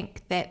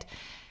think that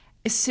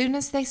as soon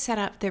as they set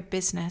up their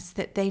business,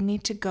 that they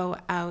need to go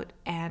out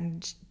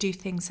and do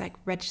things like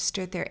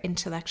register their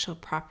intellectual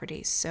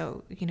properties.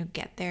 So,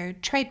 get their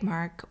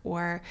trademark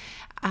or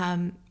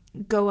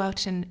go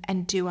out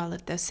and do all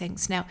of those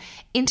things. Now,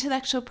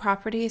 intellectual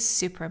property is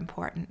super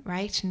important,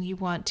 right? And you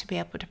want to be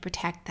able to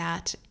protect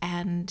that,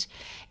 and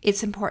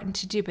it's important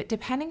to do. But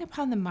depending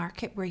upon the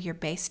market where you're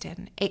based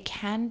in, it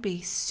can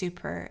be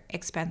super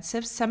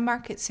expensive. Some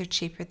markets are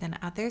cheaper than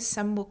others.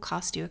 Some will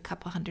cost you a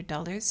couple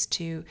 $100s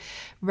to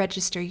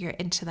register your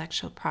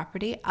intellectual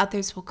property.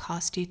 Others will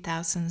cost you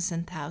thousands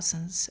and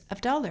thousands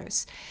of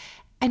dollars.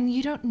 And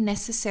you don't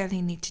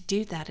necessarily need to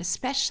do that,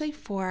 especially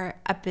for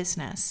a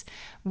business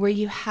where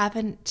you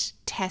haven't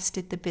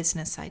tested the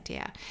business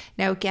idea.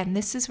 Now, again,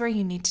 this is where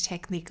you need to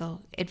take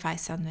legal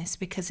advice on this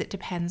because it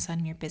depends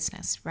on your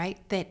business, right?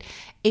 That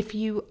if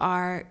you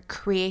are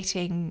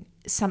creating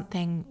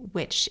something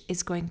which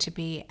is going to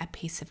be a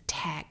piece of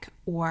tech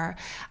or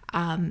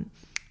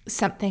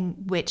something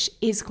which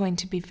is going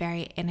to be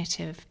very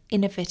innovative,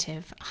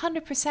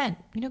 100%,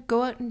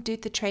 go out and do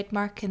the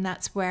trademark. And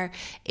that's where,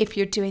 if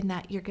you're doing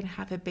that, you're going to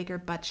have a bigger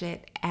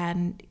budget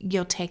and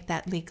you'll take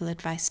that legal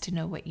advice to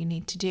know what you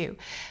need to do.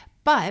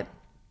 But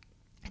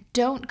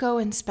don't go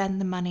and spend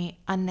the money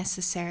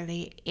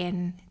unnecessarily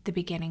in the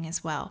beginning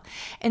as well.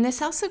 And this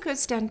also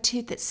goes down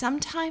to that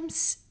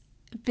sometimes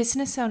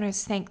business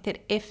owners think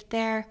that if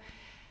they're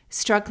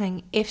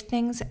struggling, if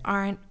things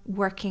aren't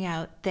working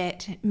out,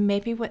 that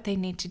maybe what they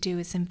need to do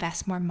is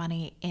invest more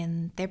money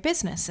in their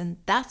business and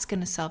that's going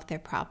to solve their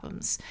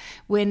problems.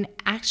 When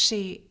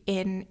actually,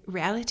 in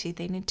reality,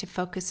 they need to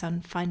focus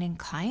on finding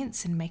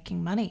clients and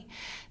making money.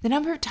 The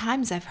number of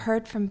times I've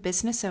heard from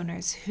business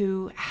owners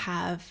who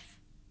have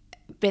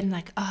been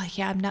like, oh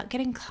yeah, I'm not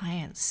getting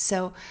clients.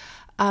 So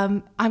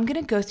I'm going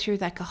to go through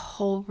like a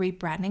whole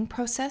rebranding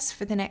process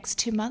for the next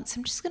 2 months.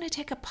 I'm just going to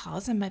take a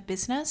pause in my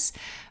business,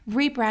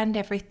 rebrand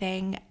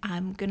everything.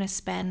 I'm going to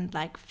spend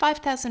like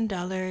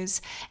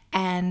 $5,000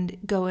 and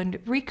go and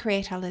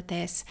recreate all of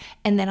this.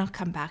 And then I'll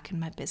come back in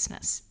my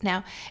business.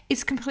 Now,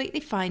 it's completely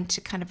fine to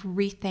kind of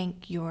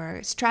rethink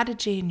your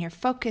strategy and your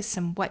focus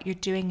and what you're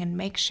doing and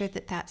make sure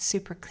that that's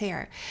super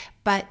clear.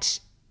 But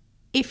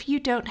if you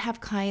don't have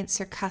clients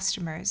or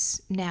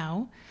customers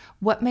now,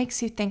 what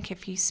makes you think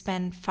if you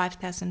spend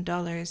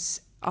 $5,000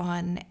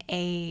 on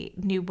a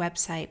new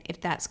website,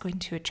 if that's going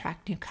to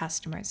attract new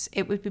customers?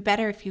 It would be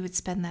better if you would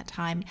spend that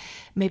time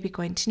maybe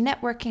going to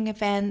networking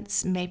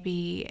events,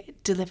 maybe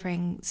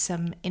delivering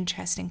some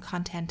interesting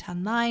content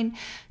online,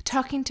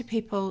 talking to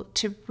people,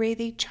 to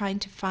really trying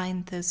to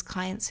find those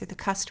clients or the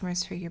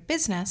customers for your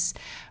business,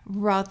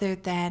 rather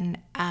than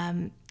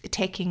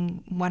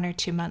taking 1 or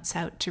 2 months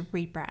out to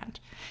rebrand.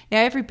 Now,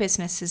 every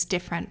business is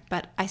different,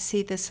 but I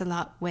see this a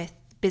lot with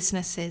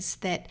businesses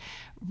that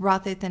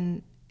rather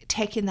than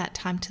taking that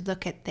time to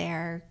look at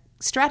their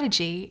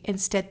strategy,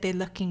 instead they're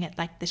looking at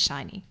like the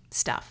shiny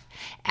stuff.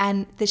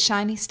 And the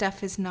shiny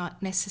stuff is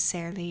not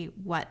necessarily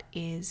what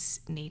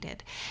is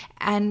needed.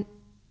 And,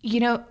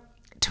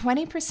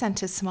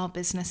 20% of small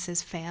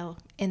businesses fail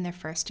in their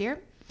first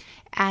year,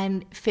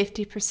 and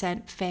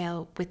 50%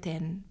 fail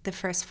within the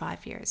first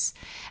 5 years.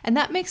 And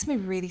that makes me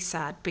really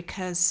sad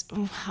because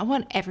I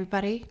want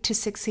everybody to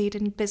succeed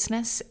in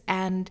business.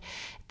 And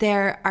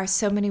there are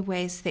so many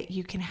ways that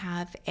you can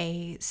have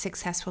a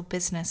successful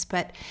business,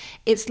 but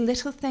it's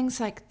little things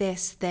like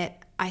this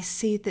that I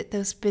see that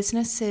those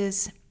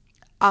businesses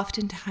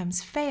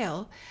oftentimes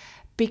fail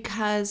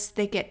because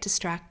they get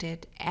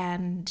distracted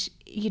and,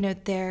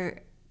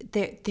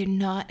 they're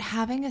not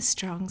having a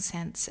strong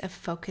sense of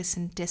focus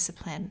and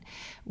discipline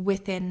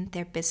within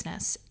their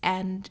business.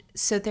 And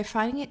so they're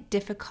finding it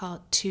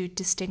difficult to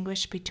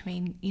distinguish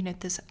between,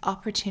 those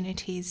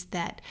opportunities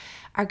that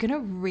are going to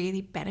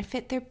really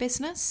benefit their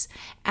business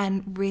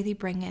and really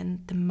bring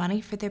in the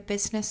money for their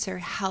business or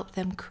help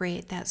them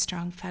create that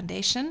strong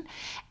foundation,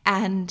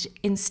 and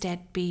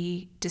instead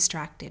be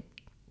distracted.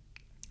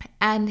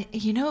 And,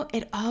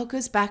 it all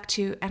goes back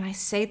to, and I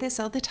say this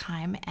all the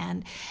time,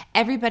 and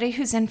everybody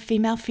who's in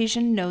Female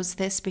Fusion knows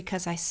this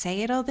because I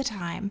say it all the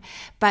time,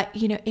 but,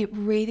 it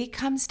really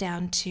comes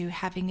down to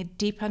having a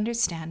deep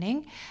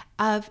understanding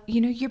of,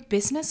 your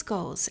business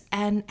goals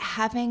and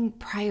having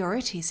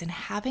priorities and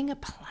having a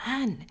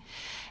plan.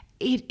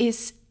 It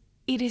is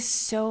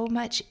so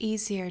much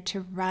easier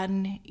to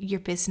run your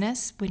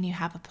business when you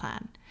have a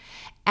plan.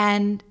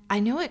 And I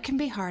know it can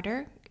be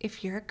harder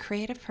if you're a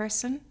creative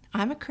person.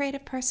 I'm a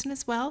creative person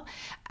as well.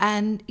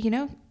 And,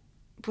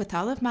 with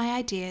all of my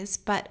ideas,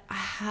 but I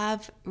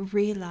have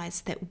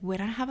realized that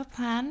when I have a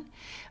plan,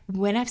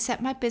 when I've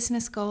set my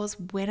business goals,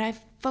 when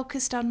I've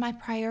focused on my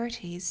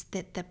priorities,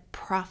 that the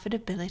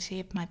profitability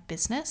of my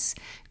business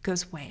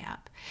goes way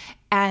up.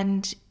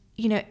 And,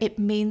 it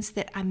means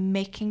that I'm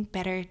making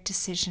better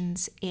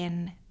decisions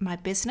in my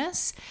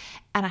business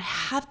and I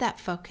have that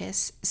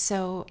focus.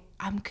 So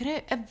I'm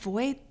going to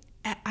avoid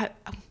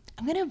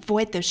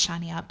those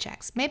shiny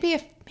objects. Maybe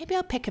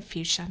I'll pick a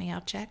few shiny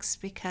objects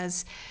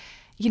because,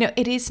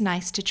 it is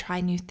nice to try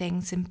new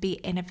things and be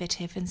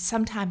innovative. And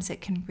sometimes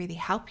it can really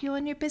help you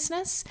in your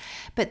business.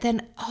 But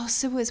then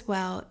also as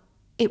well,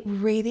 it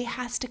really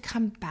has to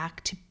come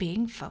back to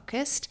being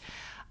focused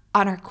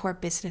on our core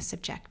business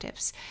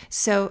objectives.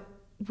 So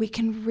we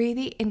can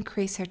really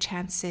increase our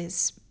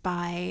chances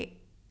by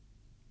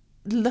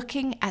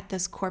looking at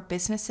those core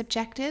business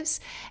objectives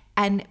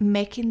and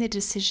making the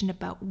decision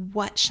about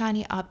what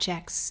shiny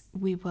objects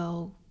we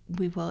will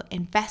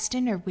invest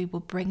in or we will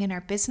bring in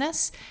our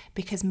business,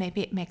 because maybe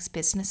it makes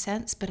business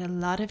sense. But a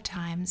lot of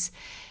times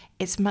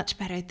it's much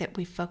better that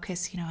we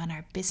focus, on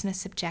our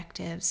business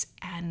objectives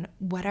and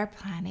what our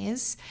plan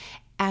is,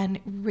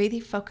 and really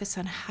focus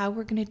on how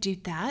we're going to do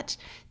that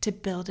to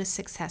build a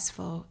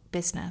successful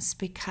business.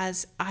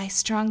 Because I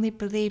strongly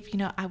believe,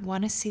 I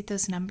want to see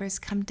those numbers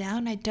come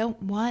down. I don't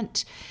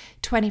want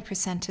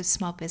 20% of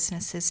small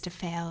businesses to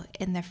fail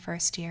in their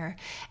first year.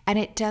 And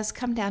it does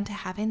come down to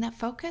having that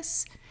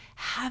focus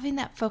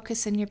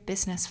in your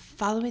business,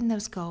 following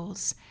those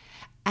goals.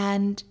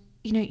 And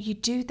you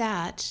do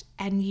that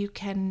and you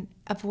can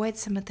avoid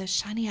some of those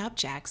shiny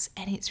objects,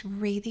 and it's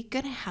really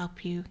going to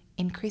help you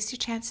increase your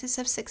chances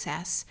of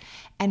success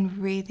and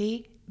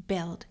really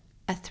build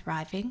a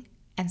thriving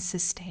and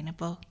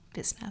sustainable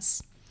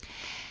business.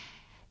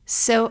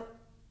 So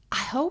I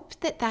hope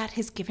that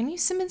has given you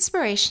some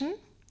inspiration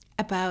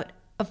about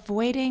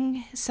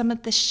avoiding some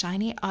of the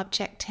shiny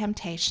object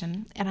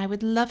temptation. And I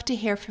would love to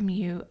hear from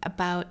you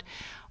about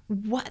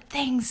what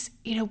things,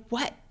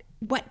 what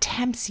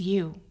tempts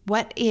you?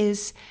 What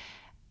is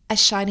a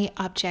shiny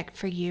object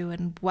for you,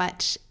 and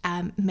what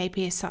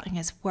maybe if something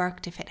has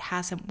worked, if it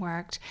hasn't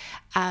worked.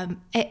 And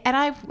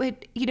I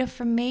would,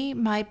 for me,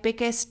 my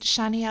biggest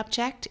shiny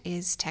object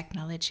is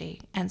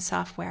technology and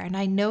software, and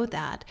I know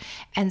that.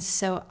 And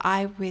so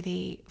I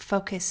really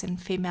focus in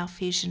Female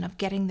Fusion of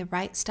getting the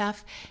right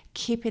stuff,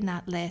 keeping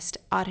that list,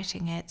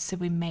 auditing it, so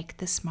we make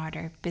the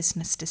smarter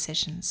business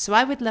decisions. So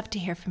I would love to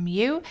hear from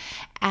you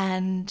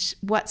and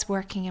what's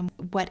working and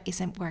what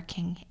isn't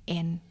working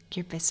in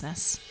your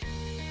business.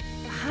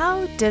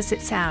 How does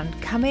it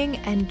sound coming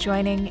and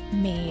joining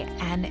me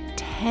and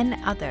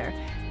 10 other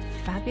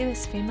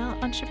fabulous female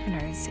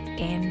entrepreneurs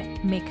in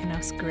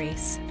Mykonos,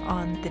 Greece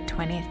on the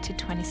 20th to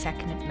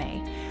 22nd of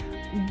May?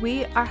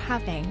 We are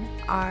having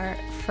our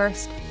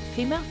first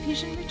Female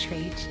Fusion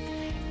retreat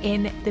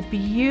in the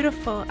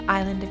beautiful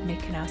island of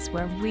Mykonos,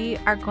 where we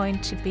are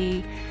going to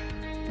be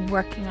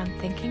working on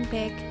thinking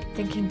big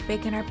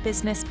in our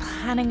business,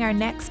 planning our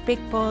next big,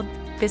 bold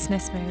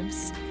business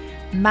moves,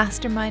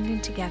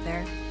 masterminding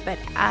together, but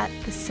at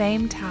the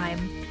same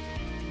time,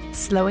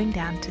 slowing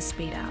down to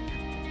speed up.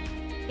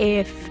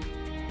 If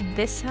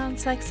this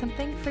sounds like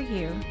something for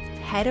you,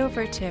 head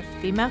over to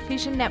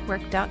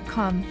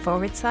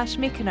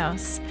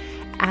femalefusionnetwork.com/Mykonos,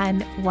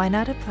 and why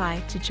not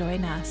apply to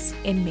join us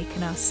in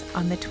Mykonos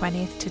on the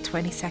 20th to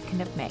 22nd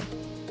of May.